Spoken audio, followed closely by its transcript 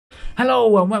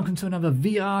Hello and welcome to another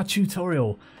VR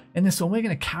tutorial. In this one we're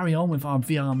going to carry on with our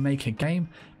VR Maker game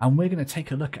and we're going to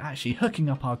take a look at actually hooking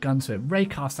up our gun so it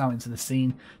raycasts out into the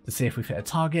scene to see if we've hit a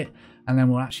target, and then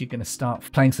we're actually going to start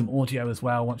playing some audio as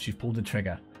well once you've pulled the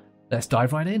trigger. Let's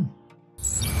dive right in.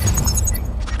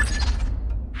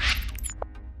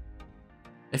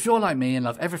 If you're like me and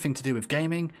love everything to do with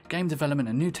gaming, game development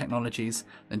and new technologies,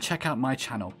 then check out my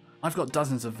channel. I've got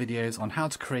dozens of videos on how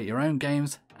to create your own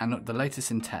games and the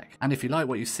latest in tech. And if you like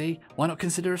what you see, why not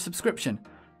consider a subscription?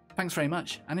 Thanks very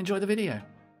much and enjoy the video.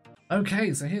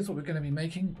 Okay, so here's what we're going to be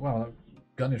making. Wow, that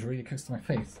gun is really close to my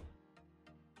face.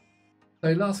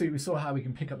 So last week we saw how we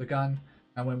can pick up the gun,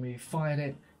 and when we fired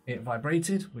it, it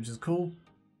vibrated, which is cool.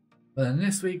 But then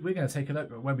this week we're going to take a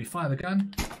look at when we fire the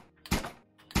gun.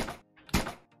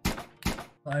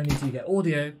 Not only do you get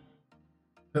audio,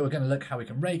 but we're going to look how we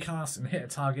can raycast and hit a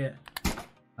target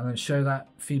and then show that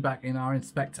feedback in our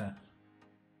inspector.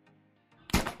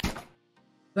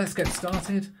 Let's get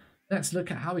started. Let's look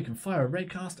at how we can fire a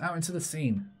raycast out into the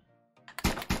scene.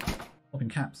 Up in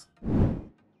caps.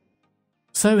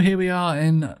 So here we are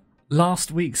in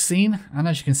last week's scene, and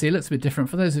as you can see it looks a bit different.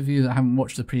 For those of you that haven't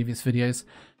watched the previous videos,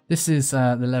 this is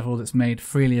the level that's made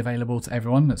freely available to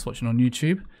everyone that's watching on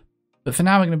YouTube. But for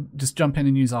now we're going to just jump in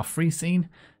and use our free scene.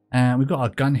 We've got our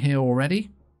gun here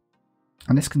already,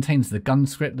 and this contains the gun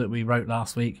script that we wrote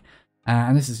last week,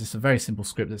 and this is just a very simple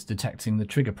script that's detecting the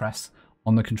trigger press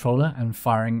on the controller and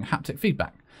firing haptic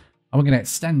feedback. And we're going to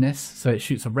extend this so it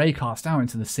shoots a raycast out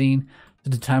into the scene to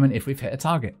determine if we've hit a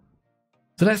target.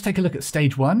 So let's take a look at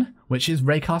stage 1, which is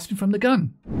raycasting from the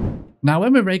gun. Now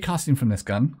when we're raycasting from this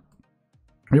gun,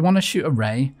 we want to shoot a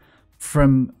ray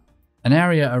from an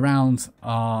area around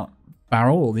our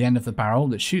barrel, or the end of the barrel,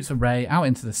 that shoots a ray out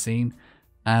into the scene,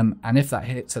 and if that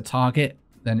hits a target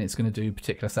then it's going to do a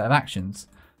particular set of actions.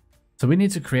 So we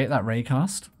need to create that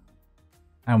raycast,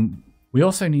 and we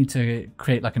also need to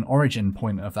create like an origin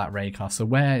point of that raycast. So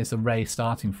where is the ray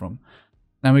starting from?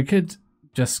 Now we could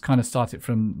just kind of start it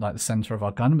from like the center of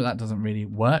our gun, but that doesn't really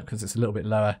work because it's a little bit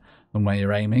lower than where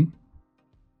you're aiming.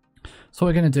 So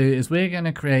what we're going to do is we're going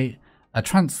to create a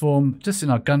transform just in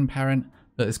our gun parent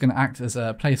that is going to act as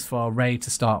a place for our ray to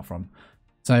start from.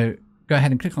 So go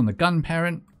ahead and click on the gun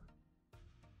parent,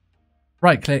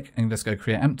 right click and just go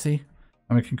create empty,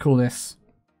 and we can call this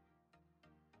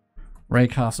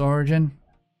raycast origin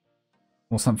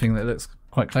or something that looks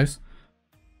quite close.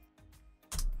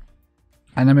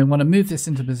 And then we want to move this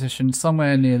into position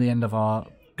somewhere near the end of our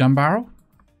gun barrel.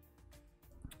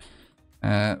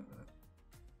 And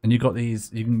you've got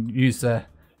these, you can use the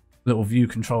little view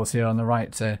controls here on the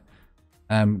right to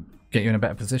get you in a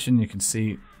better position. You can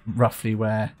see roughly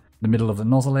where the middle of the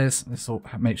nozzle is. This will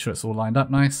make sure it's all lined up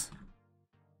nice.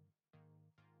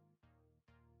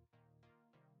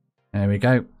 There we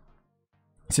go.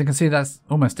 So you can see that's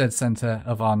almost dead center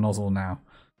of our nozzle now.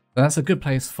 So that's a good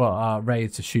place for our ray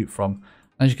to shoot from.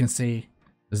 As you can see,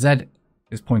 the Z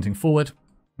is pointing forward,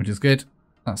 which is good.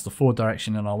 That's the forward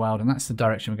direction in our world, and that's the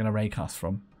direction we're going to raycast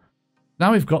from.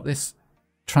 Now we've got this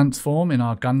transform in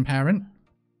our gun parent.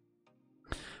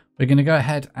 We're going to go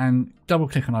ahead and double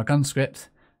click on our gun script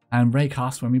and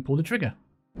raycast when we pull the trigger.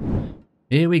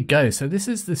 Here we go. So this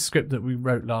is the script that we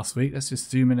wrote last week. Let's just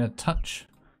zoom in a touch.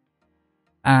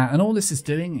 And all this is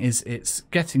doing is it's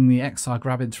getting the XR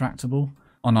grab interactable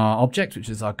on our object, which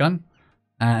is our gun.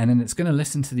 And then it's going to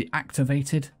listen to the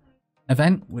activated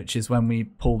event, which is when we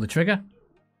pull the trigger.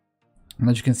 And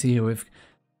as you can see here, we've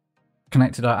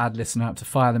connected our add listener up to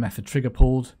fire the method trigger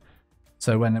pulled.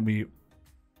 So when we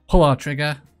pull our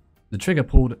trigger, the trigger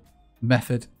pulled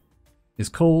method is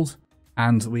called,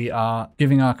 and we are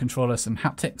giving our controller some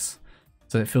haptics.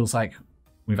 So it feels like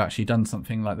we've actually done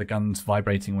something, like the gun's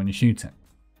vibrating when you shoot it.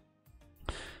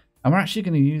 And we're actually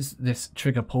going to use this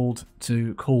trigger pulled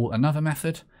to call another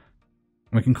method.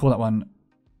 And we can call that one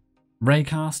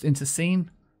raycast into scene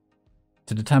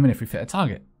to determine if we've hit a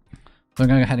target. So I'm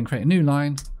going to go ahead and create a new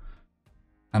line,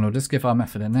 and we'll just give our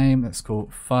method a name. Let's call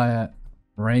fire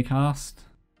raycast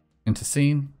into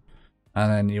scene. And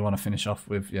then you want to finish off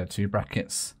with 2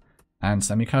 brackets and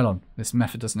semicolon. This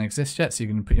method doesn't exist yet, so you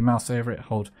can put your mouse over it,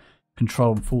 hold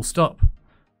Control and full stop,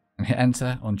 and hit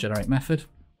enter on generate method,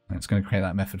 and it's going to create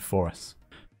that method for us.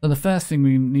 So the first thing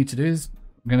we need to do is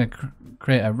we're going to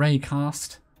create a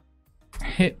raycast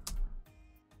hit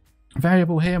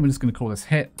variable here, and we're just going to call this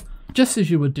hit, just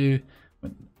as you would do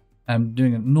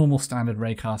doing a normal standard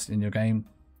raycast in your game.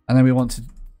 And then we want to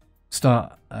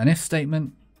start an if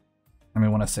statement, and we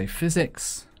want to say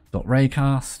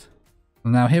physics.raycast.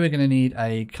 And now here we're going to need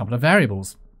a couple of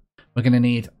variables. We're going to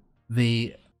need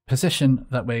the position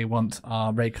that we want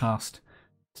our raycast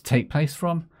to take place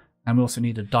from, and we also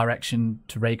need a direction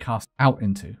to raycast out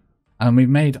into. And we've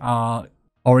made our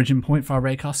origin point for our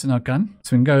raycast in our gun.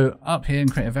 So we can go up here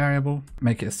and create a variable,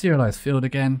 make it a serialized field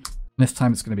again. This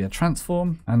time it's going to be a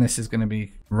transform, and this is going to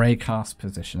be raycast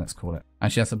position, let's call it.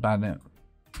 Actually, that's a bad name.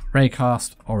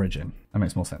 Raycast origin. That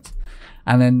makes more sense.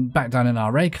 And then back down in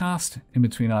our raycast, in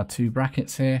between our two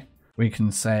brackets here, we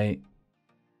can say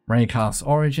raycast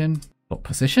origin dot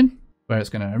position, where it's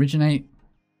going to originate.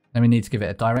 Then we need to give it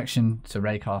a direction to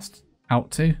raycast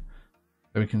out to.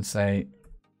 So we can say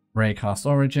raycast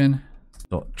origin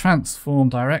dot transform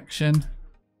direction,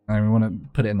 and we want to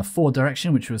put it in the forward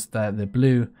direction, which was the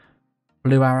blue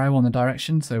arrow on the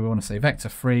direction. So we want to say vector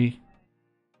free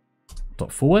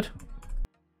dot forward,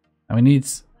 and we need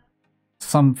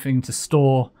something to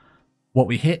store what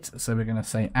we hit. So we're going to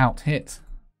say out hit,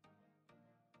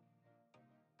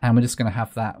 and we're just going to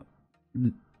have that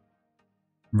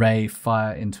ray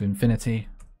fire into infinity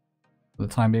for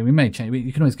the time being. We may change.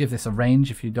 You can always give this a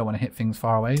range if you don't want to hit things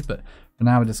far away, but for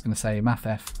now we're just going to say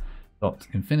mathf dot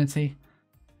infinity,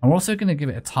 and we're also going to give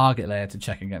it a target layer to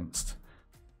check against.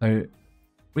 So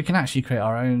we can actually create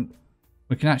our own.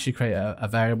 We can actually create a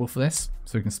variable for this,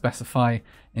 so we can specify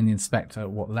in the inspector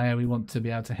what layer we want to be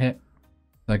able to hit.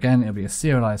 So again, it'll be a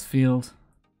serialized field,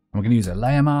 and we're going to use a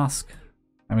layer mask,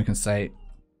 and we can say,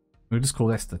 we'll just call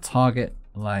this the target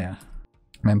layer.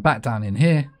 And then back down in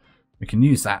here, we can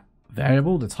use that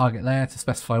variable, the target layer, to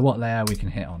specify what layer we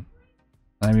can hit on.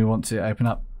 And then we want to open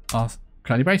up our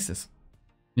curly braces.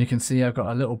 You can see I've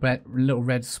got a little red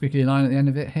squiggly line at the end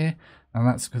of it here, and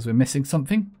that's because we're missing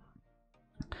something.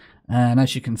 And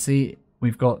as you can see,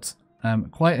 we've got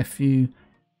quite a few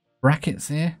brackets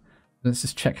here. Let's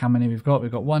just check how many we've got.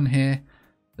 We've got one here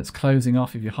that's closing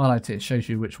off. If you highlight it, it shows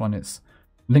you which one it's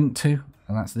linked to,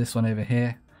 and that's this one over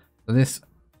here. So this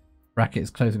bracket is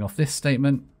closing off this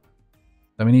statement.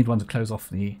 So we need one to close off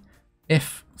the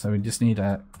if. So we just need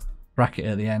a bracket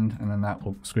at the end, and then that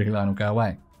squiggly line will go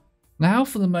away. Now,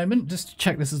 for the moment, just to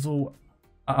check this is all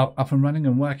up and running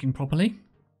and working properly,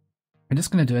 we're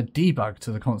just going to do a debug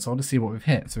to the console to see what we've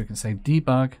hit. So we can say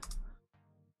debug.log,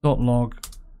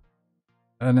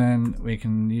 and then we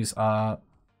can use our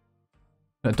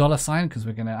 $sign because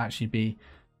we're going to actually be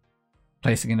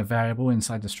placing in a variable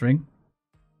inside the string.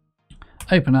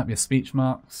 Open up your speech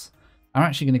marks. I'm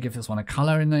actually going to give this one a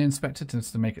color in the inspector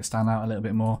just to make it stand out a little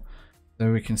bit more.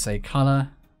 So we can say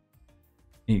color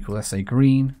equal, let's say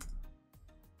green,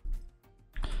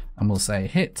 and we'll say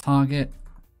hit target.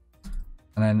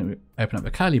 And then we open up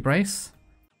the curly brace.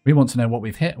 We want to know what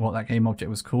we've hit, what that game object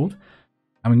was called.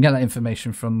 And we can get that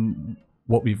information from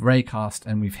what we've raycast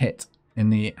and we've hit in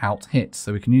the out hit.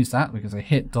 So we can use that. We can say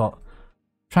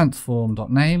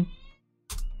hit.transform.name.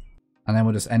 And then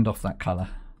we'll just end off that color,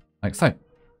 like so. And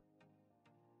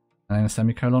then a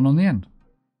semicolon on the end.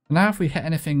 So now if we hit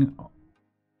anything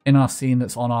in our scene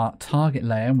that's on our target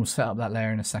layer, and we'll set up that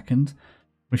layer in a second,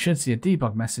 we should see a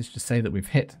debug message to say that we've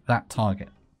hit that target.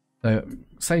 So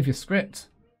save your script,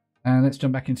 and let's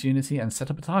jump back into Unity and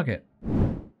set up a target.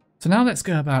 So now let's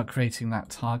go about creating that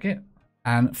target.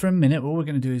 And for a minute, what we're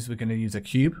going to do is we're going to use a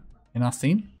cube in our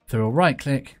scene. So we'll right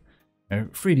click,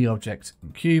 3D object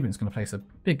and cube, and it's going to place a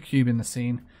big cube in the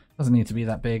scene. Doesn't need to be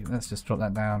that big. Let's just drop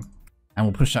that down, and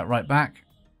we'll push that right back.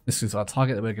 This is our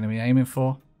target that we're going to be aiming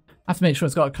for. I have to make sure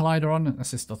it's got a collider on,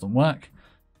 unless this doesn't work.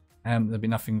 There'll be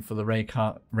nothing for the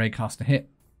raycast to hit.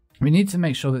 We need to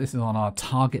make sure that this is on our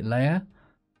target layer.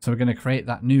 So we're going to create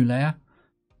that new layer.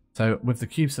 So with the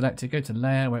cube selected, go to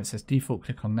layer where it says default,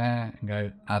 click on there and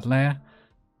go add layer.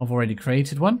 I've already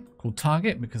created one called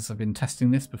target because I've been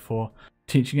testing this before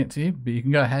teaching it to you, but you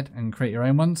can go ahead and create your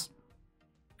own ones,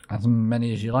 as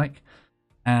many as you like.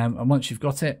 And once you've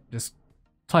got it, just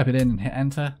type it in and hit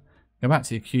enter. Go back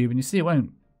to your cube, and you see it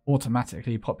won't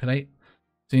automatically populate.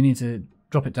 So you need to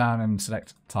drop it down and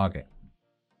select target.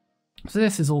 So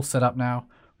this is all set up now,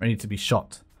 ready to be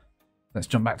shot. Let's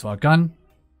jump back to our gun.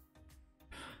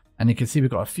 And you can see we've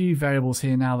got a few variables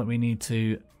here now that we need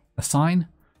to assign.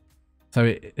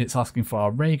 So it's asking for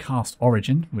our raycast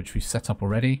origin, which we've set up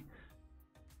already.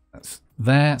 That's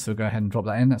there, so we'll go ahead and drop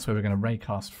that in. That's where we're going to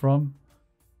raycast from.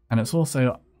 And it's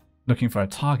also looking for a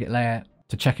target layer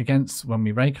to check against when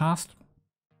we raycast.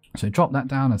 So drop that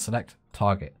down and select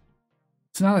target.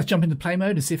 So now let's jump into play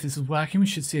mode and see if this is working. We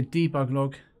should see a debug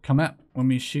log come up when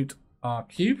we shoot our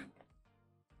cube.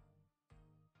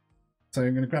 So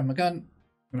I'm going to grab my gun,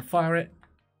 I'm going to fire it.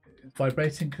 It's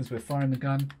vibrating because we're firing the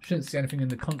gun. Shouldn't see anything in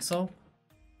the console.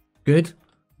 Good.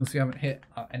 Because we haven't hit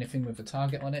anything with the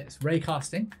target on it. It's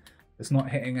raycasting. It's not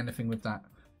hitting anything with that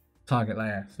target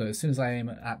layer. So as soon as I aim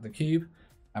at the cube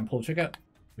and pull trigger,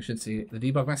 we should see the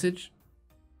debug message.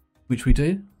 which we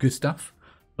do, good stuff,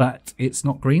 but it's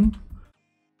not green.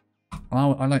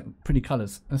 I like pretty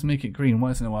colors. Let's make it green.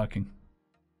 Why isn't it working?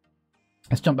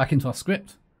 Let's jump back into our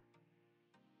script.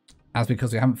 As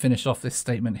because we haven't finished off this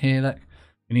statement here, look,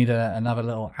 we need another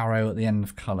little arrow at the end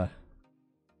of color.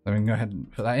 So we can go ahead and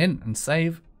put that in and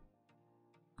save.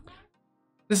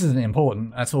 This isn't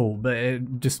important at all, but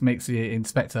it just makes the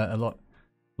inspector a lot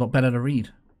better to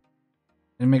read.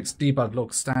 It makes debug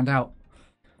logs stand out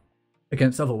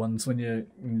against other ones when you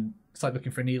start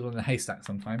looking for a needle in a haystack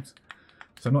sometimes.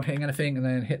 So I'm not hitting anything and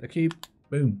then hit the cube,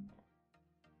 boom.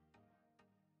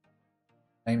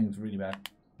 Aiming's really bad.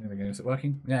 There we go, is it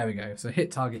working? There we go, so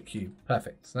hit target cube,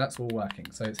 perfect. So that's all working.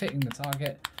 So it's hitting the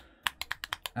target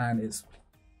and it's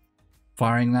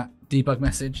firing that debug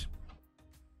message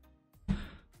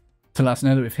to let us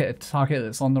know that we've hit a target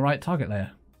that's on the right target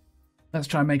layer. Let's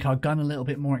try and make our gun a little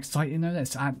bit more exciting though.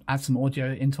 Let's add some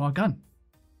audio into our gun.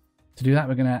 To do that,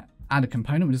 we're going to add a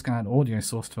component. We're just going to add audio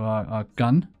source to our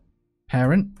gun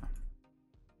parent.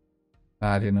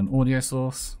 Add in an audio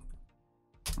source.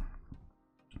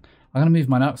 I'm going to move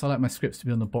mine up, so I like my scripts to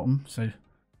be on the bottom, so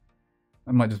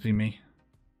that might just be me.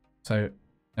 So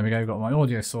there we go, got my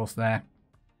audio source there.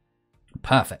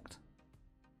 Perfect.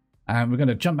 And we're going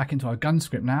to jump back into our gun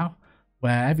script now,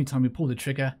 where every time we pull the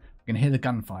trigger, we're going to hear the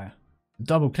gunfire.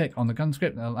 Double click on the gun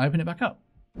script and it'll open it back up.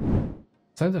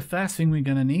 So the first thing we're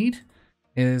going to need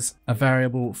is a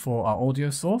variable for our audio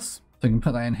source. So we can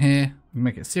put that in here, we can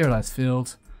make it a serialized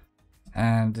field,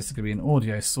 and this is going to be an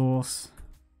audio source.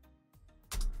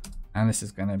 And this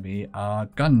is going to be our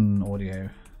gun audio.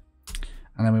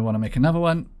 And then we want to make another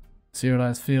one,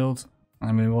 serialized field,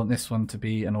 and we want this one to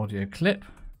be an audio clip.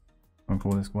 We'll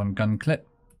call this one gun clip.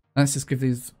 Let's just give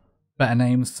these better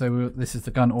names. So this is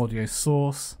the gun audio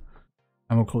source,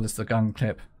 and we'll call this the gun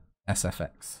clip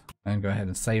Sfx. And go ahead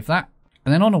and save that.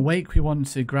 And then on awake, we want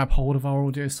to grab hold of our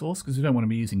audio source because we don't want to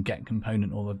be using get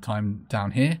component all the time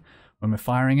down here when we're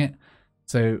firing it.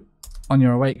 So on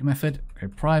your awake method, go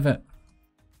private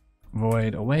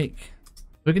void awake.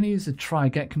 We're going to use the try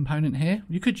get component here.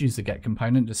 You could use the get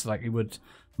component just like you would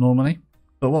normally,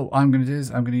 but what I'm going to do is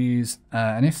I'm going to use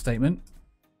an if statement,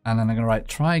 and then I'm going to write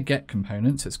try get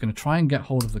component. So it's going to try and get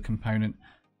hold of the component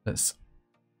that's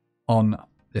on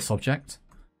this object,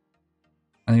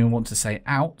 and then we want to say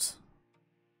out,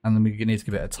 and then we need to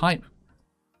give it a type.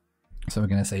 So we're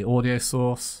going to say audio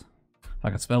source. If I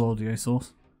can spell audio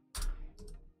source,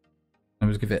 and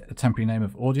we'll just give it a temporary name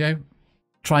of audio.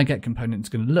 Try get component is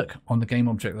going to look on the game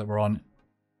object that we're on,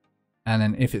 and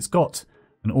then if it's got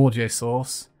an audio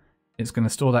source, it's going to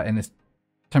store that in this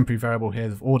temporary variable here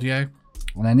of audio,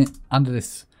 and then under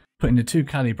this put into two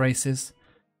curly braces,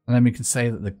 and then we can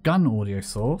say that the gun audio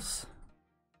source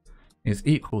is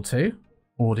equal to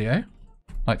audio,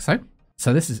 like so.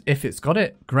 So this is if it's got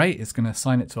it, great, it's going to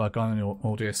assign it to our gun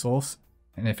audio source,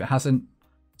 and if it hasn't,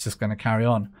 it's just going to carry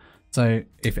on. So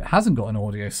if it hasn't got an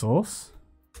audio source,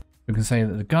 we can say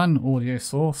that the gun audio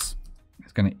source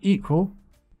is going to equal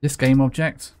this game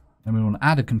object, and we want to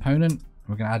add a component.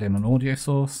 We're going to add in an audio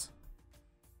source.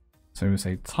 So we'll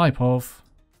say type of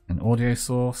an audio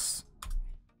source,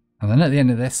 and then at the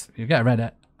end of this, you get a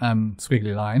red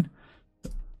squiggly line.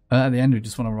 At the end, we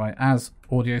just want to write as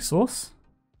audio source,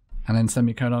 and then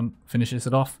semicolon finishes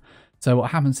it off. So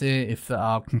what happens here, if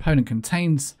our component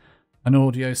contains an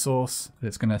audio source,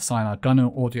 it's going to assign our gun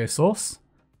audio source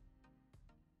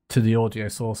to the audio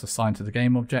source assigned to the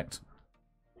game object.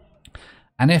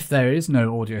 And if there is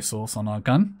no audio source on our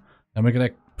gun, then we're going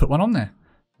to put one on there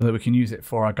so that we can use it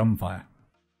for our gunfire.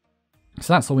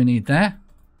 So that's all we need there.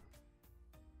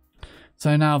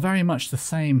 So now very much the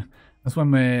same as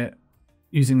when we're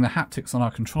using the haptics on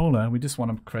our controller, we just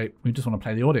want to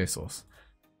play the audio source.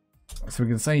 So we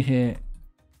can say here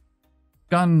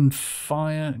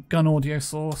gunfire gun audio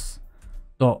source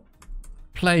dot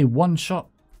play one shot,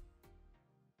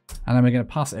 and then we're going to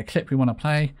pass it a clip we want to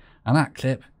play, and that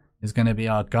clip is going to be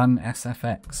our gun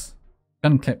Sfx.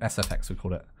 Gun clip Sfx, we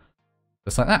call it.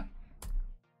 Just like that.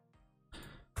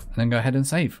 And then go ahead and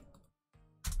save.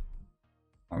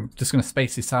 I'm just going to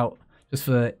space this out just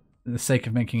for the sake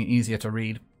of making it easier to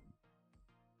read.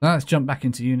 Now let's jump back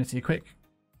into Unity quick,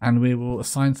 and we will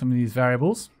assign some of these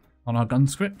variables on our gun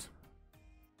script.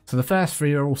 So the first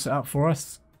three are all set up for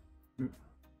us.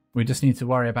 We just need to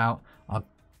worry about our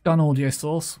gun audio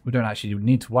source. We don't actually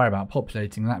need to worry about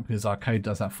populating that because our code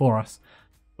does that for us.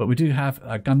 But we do have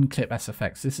a gun clip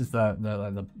Sfx. This is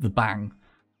the bang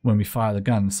when we fire the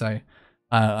gun. So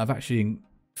I've actually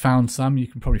found some. You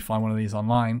can probably find one of these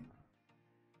online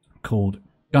called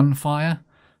gunfire.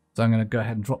 So I'm going to go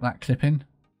ahead and drop that clip in.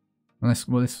 And this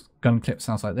gun clip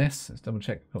sounds like this. Let's double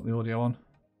check I've got the audio on.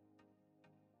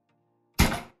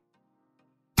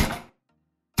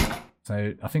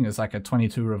 So I think it's like a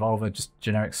 22 revolver, just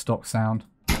generic stock sound.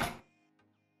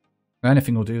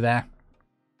 Anything will do there.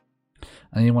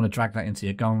 And then you want to drag that into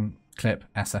your gun Clip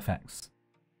Sfx.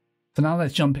 So now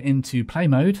let's jump into play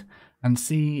mode and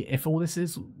see if all this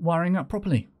is wiring up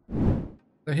properly.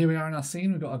 So here we are in our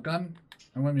scene. We've got our gun,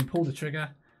 and when we pull the trigger,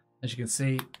 as you can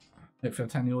see, hopefully I'll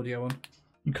turn the audio on,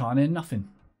 you can't hear nothing.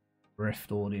 Drift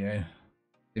audio. See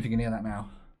if you can hear that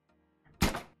now.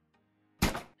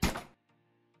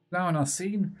 Now in our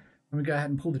scene, when we go ahead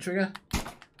and pull the trigger,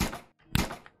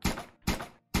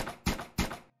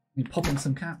 you pop in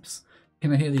some caps, you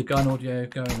can hear the gun audio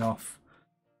going off,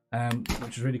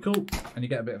 which is really cool, and you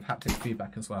get a bit of haptic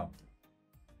feedback as well.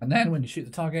 And then when you shoot the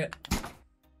target,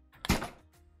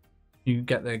 you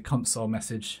get the console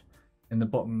message in the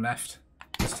bottom left,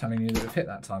 just telling you that we've hit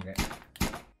that target.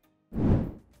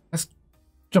 Let's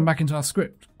jump back into our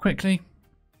script quickly.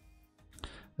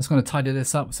 Just going to tidy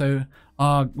this up. So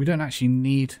we don't actually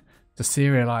need to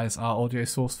serialize our audio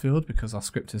source field because our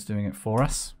script is doing it for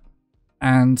us.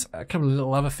 And a couple of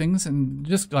little other things, and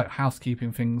just like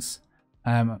housekeeping things.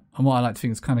 And what I like to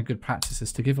think is kind of good practice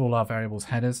is to give all our variables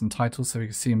headers and titles so we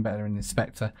can see them better in the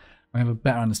inspector and we have a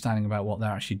better understanding about what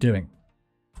they're actually doing.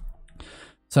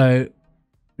 So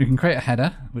we can create a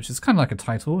header, which is kind of like a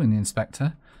title in the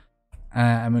inspector.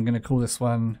 And we're going to call this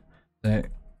one the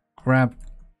grab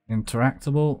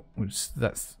interactable, which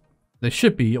they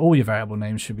should be, all your variable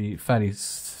names should be fairly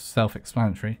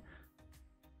self-explanatory.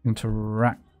 It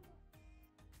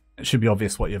should be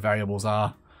obvious what your variables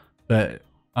are, but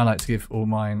I like to give all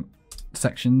mine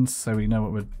sections so we know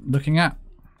what we're looking at.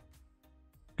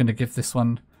 I'm going to give this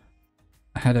one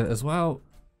a header as well.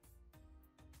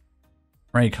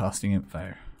 Raycasting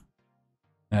info.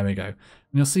 There we go. And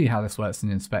you'll see how this works in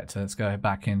the inspector. Let's go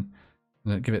back in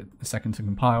and give it a second to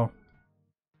compile.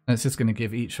 And it's just going to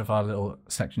give each of our little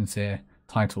sections here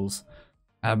titles.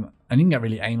 And you can get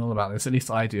really anal about this, at least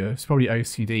I do. It's probably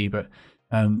OCD, but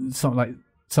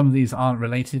some of these aren't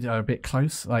related, are a bit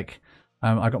close. Like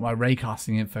I got my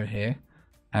raycasting info here,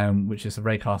 which is a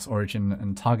raycast origin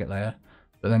and target layer,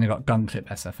 but then I got gun Clip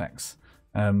Sfx.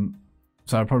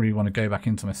 So I probably want to go back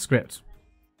into my script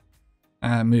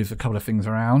and move a couple of things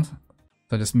around.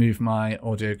 So I just move my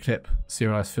audio clip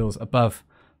serialized fields above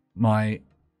my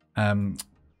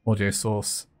audio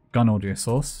source, gun audio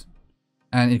source.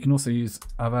 And you can also use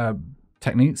other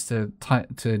techniques to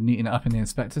neaten it up in the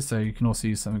inspector. So you can also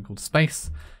use something called space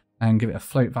and give it a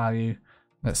float value,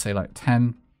 let's say like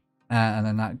 10, and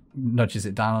then that nudges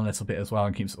it down a little bit as well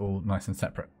and keeps it all nice and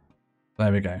separate.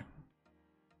 There we go.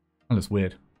 That looks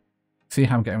weird. See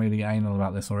how I'm getting really anal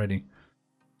about this already.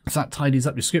 So that tidies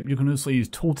up your script. You can also use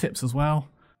tooltips as well.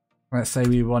 Let's say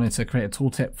we wanted to create a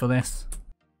tooltip for this,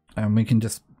 and we can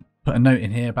just put a note in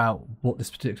here about what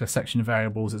this particular section of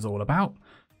variables is all about.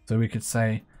 So we could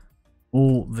say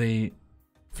all the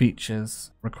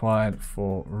features required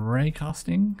for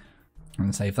raycasting,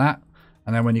 and save that.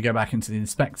 And then when you go back into the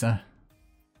inspector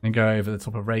and go over the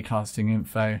top of raycasting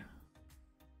info,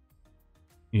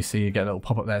 you see you get a little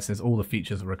pop-up there that says all the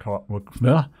features are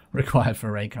required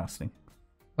for raycasting.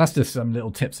 That's just some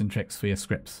little tips and tricks for your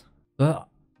scripts. But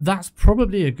that's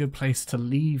probably a good place to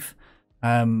leave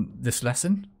this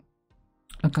lesson.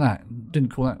 Look at that. Didn't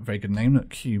call that a very good name. Look,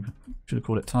 cube. Should have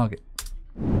called it target.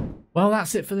 Well,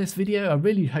 that's it for this video. I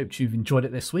really hope you've enjoyed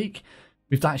it this week.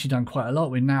 We've actually done quite a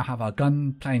lot. We now have our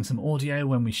gun playing some audio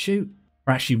when we shoot.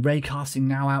 We're actually raycasting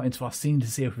now out into our scene to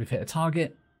see if we've hit a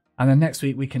target. And then next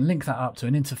week we can link that up to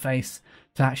an interface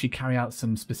to actually carry out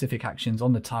some specific actions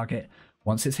on the target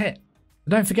once it's hit.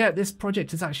 But don't forget, this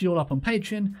project is actually all up on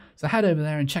Patreon, so head over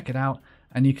there and check it out,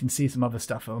 and you can see some other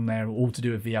stuff on there all to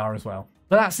do with VR as well.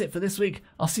 But that's it for this week.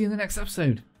 I'll see you in the next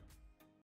episode.